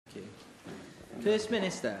First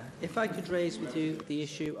Minister, if I could raise with you the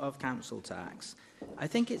issue of council tax. I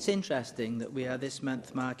think it's interesting that we are this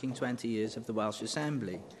month marking 20 years of the Welsh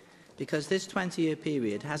Assembly, because this 20-year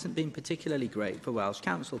period hasn't been particularly great for Welsh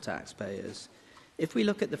council taxpayers. If we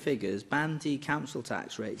look at the figures, Band D council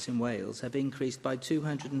tax rates in Wales have increased by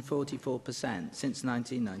 244% since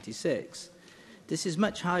 1996. This is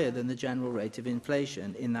much higher than the general rate of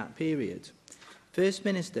inflation in that period. First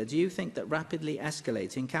Minister, do you think that rapidly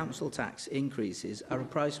escalating council tax increases are a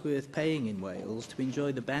price worth paying in Wales to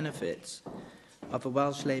enjoy the benefits of a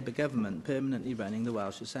Welsh Labour government permanently running the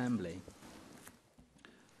Welsh Assembly?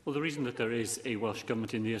 Well, the reason that there is a Welsh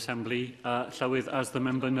Government in the Assembly, Llywydd, as the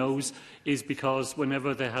member knows, is because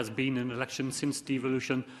whenever there has been an election since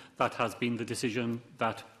devolution, that has been the decision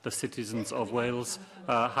that the citizens of Wales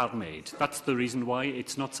have made. That's the reason why.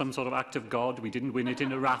 It's not some sort of act of God. We didn't win it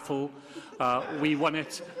in a raffle. We won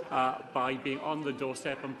it by being on the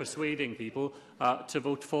doorstep and persuading people to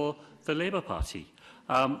vote for the Labour Party.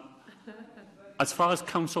 As far as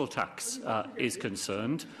council tax is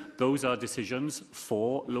concerned, those are decisions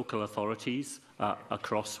for local authorities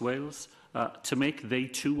across Wales to make. They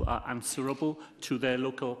too are answerable to their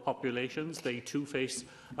local populations. They too face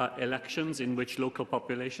elections in which local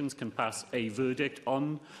populations can pass a verdict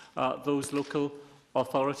on those local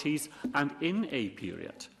authorities. And in a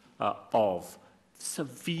period of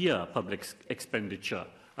severe public expenditure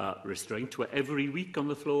restraint, where every week on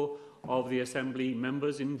the floor of the Assembly,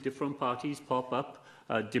 members in different parties pop up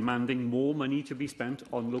demanding more money to be spent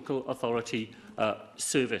on local authority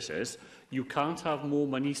services. You can't have more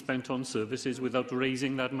money spent on services without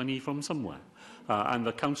raising that money from somewhere. And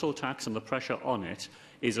the council tax and the pressure on it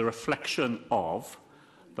is a reflection of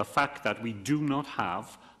the fact that we do not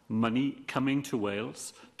have money coming to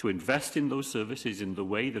Wales to invest in those services in the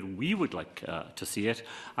way that we would like to see it,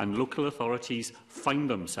 and local authorities find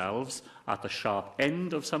themselves at the sharp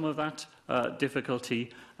end of some of that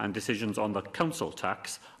difficulty, and decisions on the council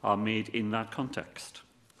tax are made in that context.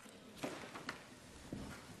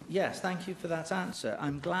 Yes, thank you for that answer.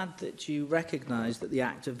 I'm glad that you recognise that the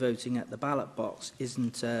act of voting at the ballot box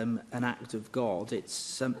isn't an act of God. It's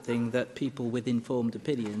something that people with informed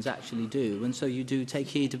opinions actually do, and so you do take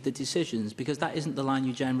heed of the decisions, because that isn't the line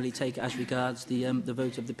you generally take as regards the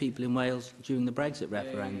vote of the people in Wales during the Brexit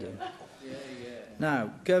referendum.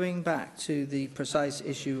 Now, going back to the precise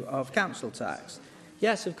issue of council tax,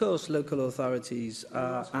 yes, of course, local authorities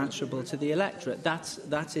are answerable to the electorate.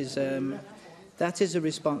 That is a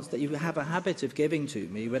response that you have a habit of giving to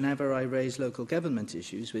me whenever I raise local government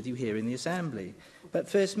issues with you here in the Assembly. But,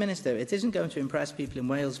 First Minister, it isn't going to impress people in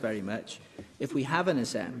Wales very much if we have an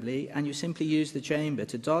Assembly and you simply use the Chamber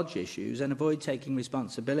to dodge issues and avoid taking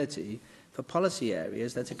responsibility for policy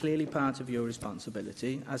areas that are clearly part of your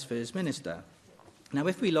responsibility as First Minister. Now,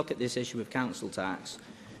 if we look at this issue of council tax,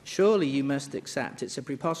 surely you must accept it's a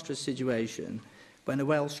preposterous situation when a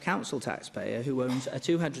Welsh council taxpayer who owns a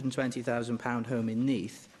 £220,000 home in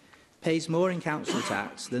Neath pays more in council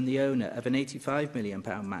tax than the owner of an £85 million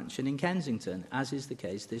mansion in Kensington, as is the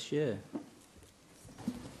case this year.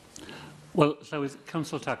 Well, so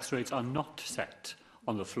council tax rates are not set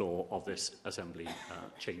on the floor of this Assembly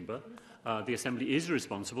chamber. The Assembly is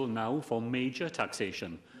responsible now for major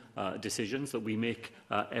taxation decisions that we make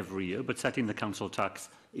every year, but setting the council tax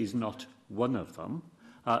is not one of them.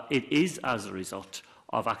 It is as a result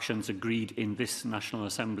of actions agreed in this National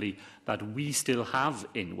Assembly that we still have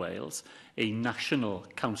in Wales a national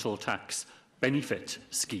council tax benefit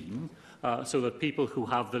scheme, so that people who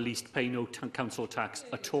have the least pay no council tax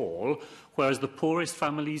at all, whereas the poorest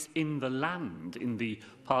families in the land, in the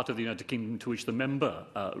part of the United Kingdom to which the member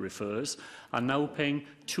refers, are now paying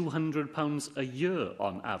 £200 a year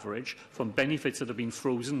on average from benefits that have been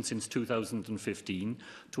frozen since 2015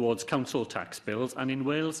 towards council tax bills. And in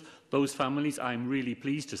Wales, those families, I'm really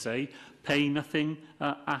pleased to say, pay nothing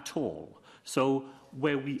at all. So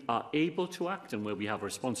where we are able to act and where we have a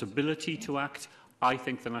responsibility to act, I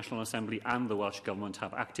think the National Assembly and the Welsh Government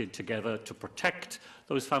have acted together to protect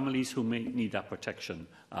those families who may need that protection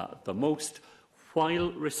the most,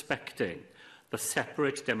 while respecting the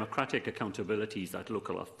separate democratic accountabilities that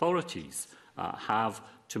local authorities have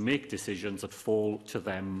to make decisions that fall to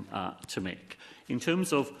them to make. In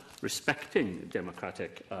terms of respecting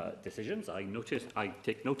democratic decisions, I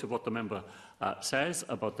take note of what the member says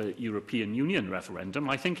about the European Union referendum.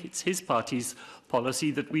 I think it's his party's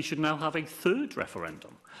policy that we should now have a third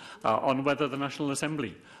referendum on whether the National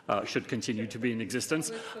Assembly should continue to be in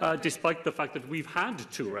existence, despite the fact that we've had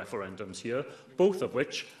two referendums here, both of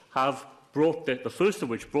which have the first of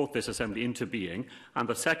which brought this Assembly into being, and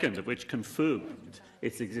the second of which confirmed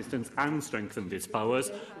its existence and strengthened its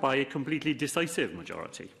powers by a completely decisive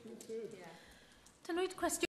majority. Tynwyd cwestiwn